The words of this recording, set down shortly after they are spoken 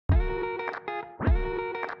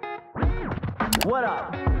What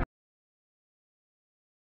up?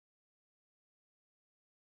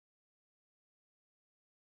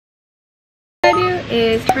 What I do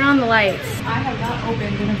is turn on the lights. I have not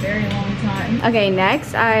opened in a very long time. Okay,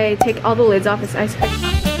 next I take all the lids off this ice cream.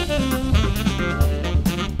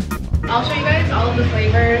 I'll show you guys all of the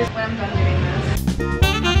flavors when I'm done doing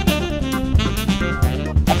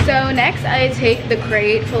this. So next I take the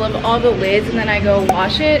crate full of all the lids and then I go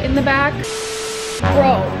wash it in the back.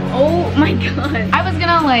 Bro, oh my god. I was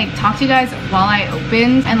gonna like talk to you guys while I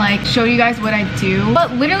opened and like show you guys what I do.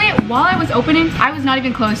 But literally while I was opening, I was not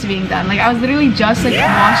even close to being done. Like I was literally just like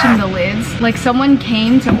washing the lids. Like someone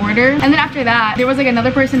came to order and then after that, there was like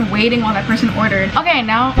another person waiting while that person ordered. Okay,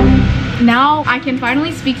 now I can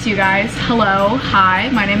finally speak to you guys. Hello,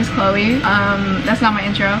 hi, my name is Chloe. That's not my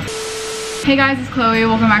intro. Hey guys, it's Chloe,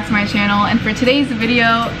 welcome back to my channel, and for today's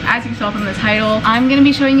video, as you saw from the title, I'm gonna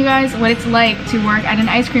be showing you guys what it's like to work at an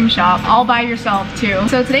ice cream shop all by yourself too.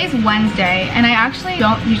 So today's Wednesday, and I actually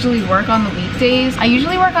don't usually work on the weekdays. I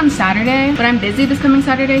usually work on Saturday, but I'm busy this coming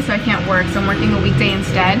Saturday, so I can't work, so I'm working a weekday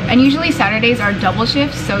instead. And usually Saturdays are double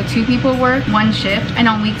shifts, so 2 people work, 1 shift, and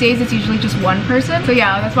on weekdays it's usually just 1 person. So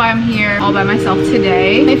yeah, that's why I'm here all by myself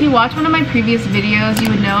today. If you watch one of my previous videos, you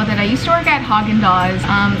would know that I used to work at Haugen.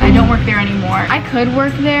 I don't work there anymore. I could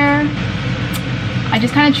work there. I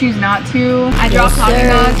just kind of choose not to. I dropped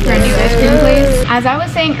Haagen for a new ice cream place. As I was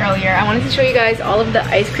saying earlier, I wanted to show you guys all of the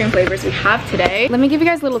ice cream flavors we have today. Let me give you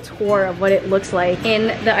guys a little tour of what it looks like in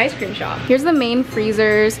the ice cream shop. Here's the main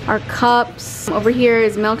freezers, our cups. Over here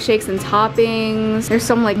is milkshakes and toppings. There's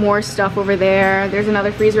some like more stuff over there. There's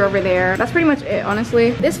another freezer over there. That's pretty much it,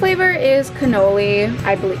 honestly. This flavor is cannoli,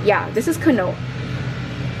 I believe. Yeah, this is cannoli.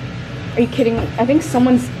 Are you kidding me? I think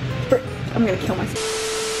someone's... I'm gonna kill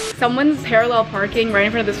myself. Someone's parallel parking right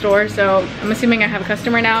in front of the store, so I'm assuming I have a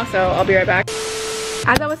customer now, so I'll be right back.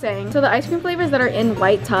 As I was saying, so the ice cream flavors that are in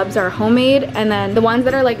white tubs are homemade, and then the ones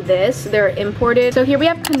that are like this, they're imported. So here we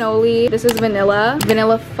have cannoli, this is vanilla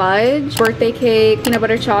fudge, birthday cake, peanut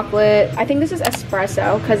butter chocolate. I think this is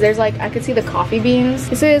espresso because there's like, I could see the coffee beans.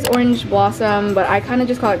 This is orange blossom, but I kind of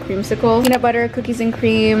just call it creamsicle. Peanut butter, cookies and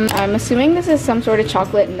cream. I'm assuming this is some sort of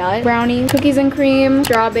chocolate nut brownie. Cookies and cream,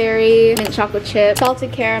 strawberry, mint chocolate chip,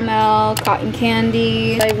 salted caramel, cotton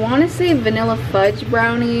candy. I want to say vanilla fudge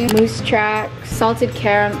brownie, moose track, salted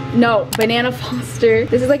caramel, no, banana foster.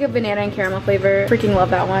 This is like a banana and caramel flavor. Freaking love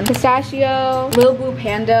that one. Pistachio, Lil Boo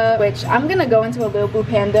Panda, which I'm gonna go into a Lil Boo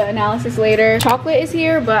Panda analysis later. Chocolate is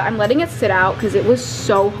here, but I'm letting it sit out because it was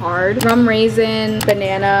so hard. Rum raisin,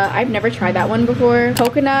 banana. I've never tried that one before.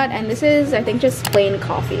 Coconut, and this is, I think, just plain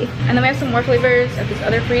coffee. And then we have some more flavors at this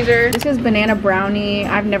other freezer. This is banana brownie.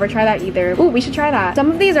 I've never tried that either. Ooh, we should try that. Some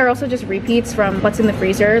of these are also just repeats from what's in the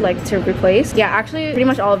freezer, like to replace. Yeah, actually, pretty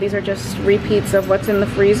much all of these are just repeats of what's in the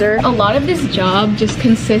freezer. A lot of this job just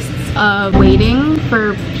consists of waiting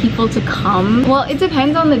for people to come. Well, it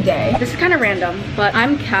depends on the day. This is kind of random, but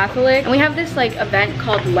I'm Catholic and we have this like event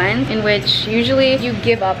called Lent in which usually you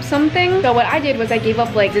give up something. So what I did was I gave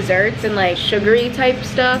up like desserts and like sugary type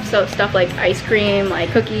stuff. So stuff like ice cream,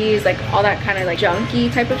 like cookies, like all that kind of like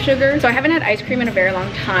junky type of sugar. So I haven't had ice cream in a very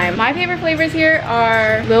long time. My favorite flavors here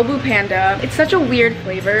are Lil Boo Panda. It's such a weird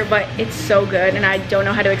flavor, but it's so good and I don't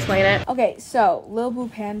know how to explain it. Okay, so Lil Boo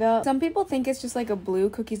Panda. Some people think it's just like a blue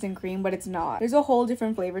cookies and cream, but it's not. There's a whole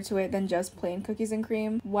different flavor to it than just plain cookies and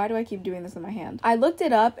cream. Why do I keep doing this in my hand? I looked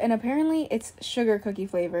it up and apparently it's sugar cookie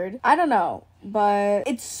flavored. I don't know, but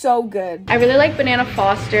it's so good. I really like banana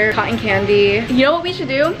foster, cotton candy. You know what we should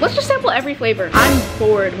do? Let's just sample every flavor. I'm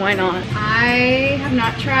bored, why not? I have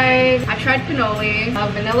not tried, I've tried cannoli.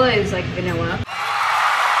 Vanilla is like vanilla.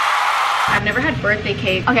 I've never had birthday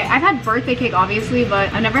cake. Okay, I've had birthday cake obviously,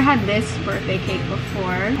 but I've never had this birthday cake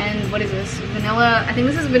before. And what is this? Vanilla, I think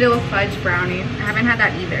this is vanilla fudge brownie. I haven't had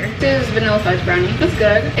that either. This is vanilla fudge brownie. It's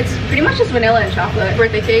good. It's pretty much just vanilla and chocolate.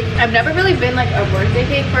 Birthday cake. I've never really been like a birthday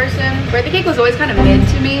cake person. Birthday cake was always kind of mid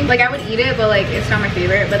to me. Like I would eat it, but like it's not my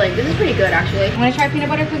favorite. But like this is pretty good actually. I'm gonna try peanut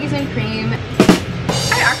butter cookies and cream.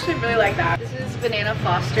 I actually really like that. This is banana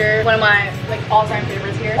foster, one of my like all-time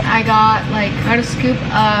favorites here. I got a scoop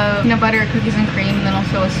of peanut butter cookies and cream and then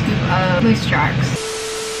also a scoop of moose tracks.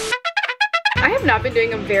 I have not been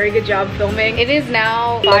doing a very good job filming. It is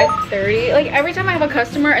now 5:30. Like every time I have a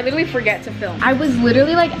customer, I literally forget to film. I was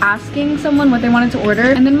literally like asking someone what they wanted to order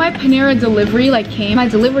and then my Panera delivery like came. My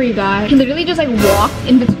delivery guy, he literally just like walked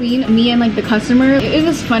in between me and like the customer. It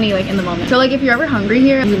was funny like in the moment. So like if you're ever hungry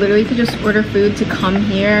here, you literally could just order food to come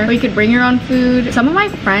here or you could bring your own food. Some of my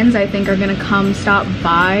friends I think are gonna come stop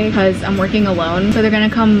by because I'm working alone. So they're gonna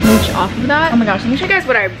come mooch off of that. Oh my gosh, let me show you guys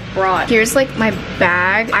what I brought. Here's like my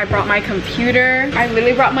bag. I brought my computer. here. I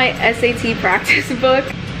literally brought my SAT practice book.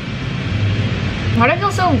 Why do I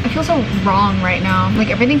feel so wrong right now? Like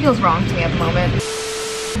everything feels wrong to me at the moment.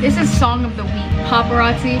 This is Song of the Week.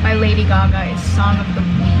 Paparazzi by Lady Gaga is Song of the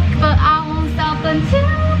Week. But I won't stop until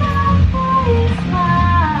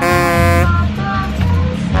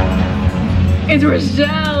it's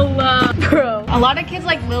Rochelle. Bro. A lot of kids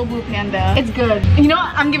like Lil Blue Panda. It's good. You know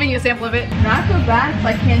what? I'm giving you a sample of it. Not so bad,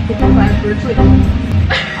 I can't think of virtually.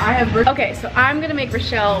 I have virtually. Okay, so I'm gonna make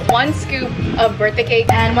Rochelle 1 scoop of birthday cake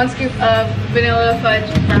and 1 scoop of vanilla fudge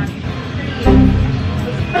brownie.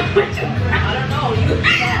 I don't know. You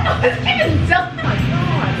It's even dumb. Oh my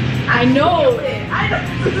god. I know.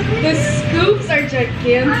 The scoops are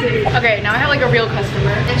gigantic. Okay, now I have like a real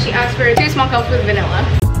customer, and she asked for 2 small cups with vanilla.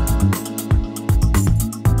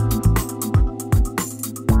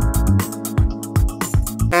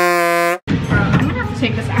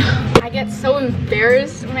 Take this out. I get so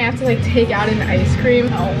embarrassed when I have to like take out an ice cream.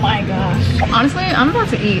 Oh my gosh. Honestly, I'm about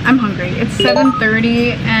to eat. I'm hungry. It's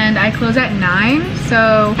 7:30 and I close at 9,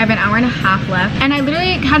 so I have an hour and a half left. And I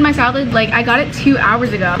literally had my salad, like I got it 2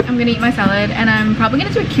 hours ago. I'm gonna eat my salad and I'm probably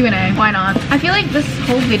gonna do a Q&A. Why not? I feel like this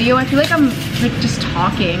whole video, I feel like I'm like just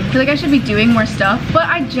talking. I feel like I should be doing more stuff, but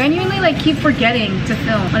I genuinely like keep forgetting to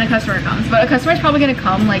film when a customer comes. But a customer is probably gonna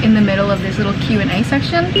come like in the middle of this little Q&A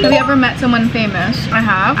section. Have you ever met someone famous? I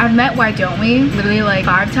have. I've met Why Don't We literally like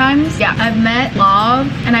 5 times. Yeah, I've met Love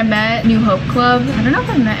and I met New Hope Club. I don't know if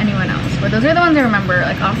I've met anyone else, but those are the ones I remember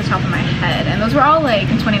like off the top of my head, and those were all like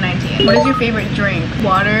in 2019. What is your favorite drink?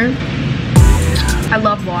 Water. I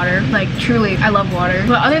love water, like truly I love water.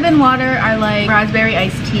 But other than water, I like raspberry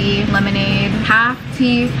iced tea, lemonade, half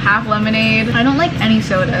tea, half lemonade. I don't like any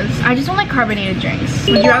sodas. I just don't like carbonated drinks.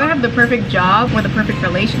 Would you rather have the perfect job or the perfect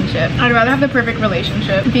relationship? I'd rather have the perfect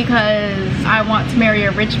relationship because I want to marry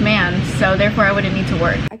a rich man, so therefore I wouldn't need to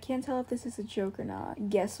work. I can't tell if this is a joke or not.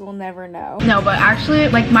 Guess we'll never know. No, but actually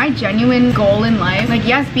like my genuine goal in life, like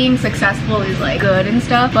yes, being successful is like good and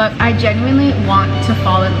stuff, but I genuinely want to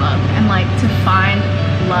fall in love and like to find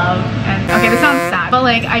love. And okay, this sounds sad, but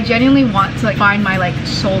like I genuinely want to like find my like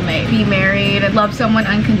soulmate, be married and love someone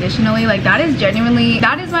unconditionally. Like that is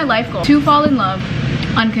my life goal, to fall in love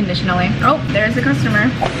unconditionally. Oh, there's a customer.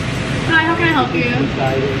 Hi, how can I help you?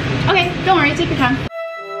 Okay, don't worry, take your time.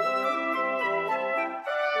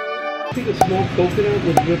 I think a small coconut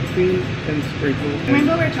with whipped cream and sprinkles.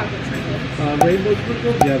 Rainbow or chocolate sprinkles? Rainbow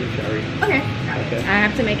sprinkles? Yeah, the cherry. Okay, got it. I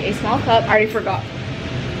have to make a small cup. I already forgot.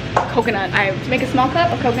 Coconut. I have to make a small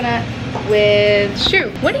cup of coconut with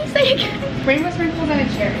what did he say again? Rainbow sprinkles and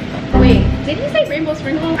a cherry. Wait, did he say rainbow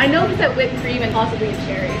sprinkles? I know he said whipped cream and possibly a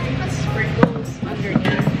cherry. I think that's sprinkles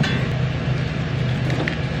underneath.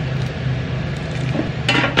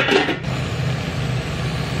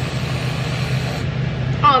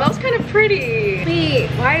 Oh, that was kind of pretty. Wait,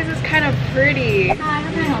 why is this kind of pretty? Hi,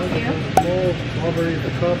 how can I help you? Small strawberry in a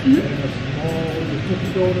cup and a small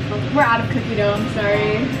cookie dough in a cup. We're out of cookie dough, I'm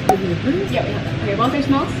sorry. Yeah, we have that. Okay, both are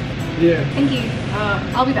smalls? Yeah. Thank you.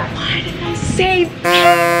 I'll be back. Why did I say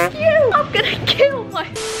thank you? I'm gonna kill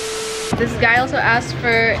myself. This guy also asked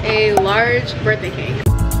for a large birthday cake.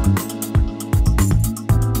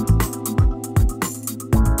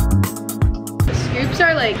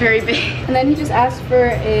 Are like very big. And then he just asked for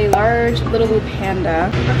a large Little Blue Panda.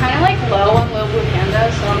 We're kind of like low on Little Blue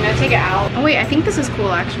Panda, so I'm gonna take it out. Oh wait, I think this is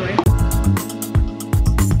cool actually.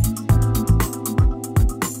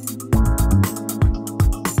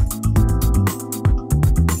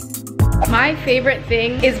 My favorite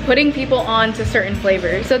thing is putting people on to certain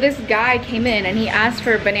flavors. So this guy came in and he asked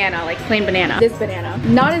for banana, like plain banana. This banana.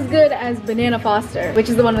 Not as good as Banana Foster, which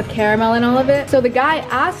is the one with caramel and all of it. So the guy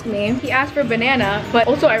asked me, he asked for banana, but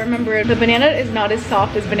also I remembered the banana is not as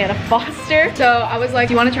soft as Banana Foster. So I was like,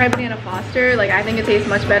 do you want to try Banana Foster? Like I think it tastes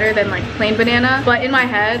much better than like plain banana. But in my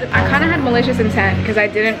head, I kind of had malicious intent because I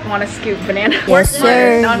didn't want to scoop banana. Yes,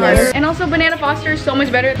 sir. Not yes. And also Banana Foster is so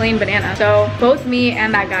much better than plain banana. So both me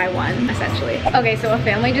and that guy won. Essentially. Okay, so a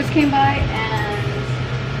family just came by and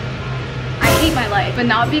I hate my life, but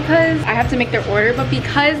not because I have to make their order, but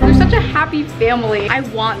because they're such a happy family. I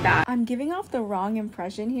want that. I'm giving off the wrong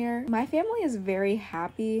impression here. My family is very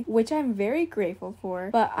happy, which I'm very grateful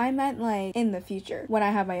for, but I meant like in the future when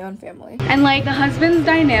I have my own family. And like the husband's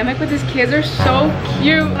dynamic with his kids are so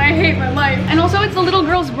cute. I hate my life. And also it's the little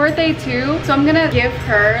girl's birthday too, so I'm gonna give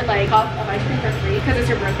her like a cup of ice cream for free because it's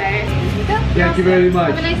her birthday. Thank you very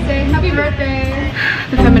much. Have a nice day. Happy birthday.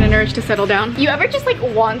 The feminine urge to settle down. You ever just like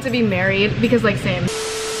want to be married? Because like same.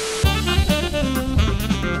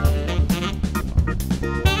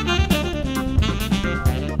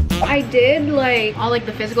 I I did like all like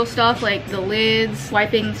the physical stuff, like the lids,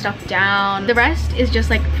 wiping stuff down. The rest is just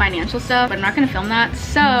like financial stuff, but I'm not gonna film that.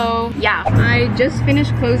 So yeah, I just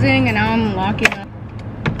finished closing and now I'm locking up.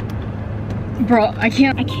 Bro, I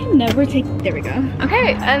can't never take, there we go.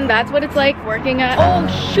 Okay, and that's what it's like working at, oh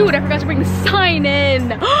shoot, I forgot to bring the sign in.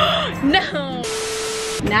 No.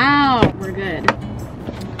 Now we're good.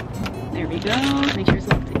 There we go, make sure it's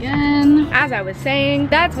locked again. As I was saying,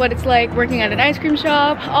 that's what it's like working at an ice cream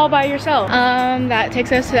shop all by yourself. That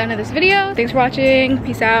takes us to the end of this video. Thanks for watching,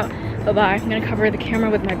 peace out, bye-bye. I'm gonna cover the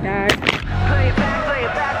camera with my bag. Play it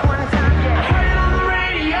back,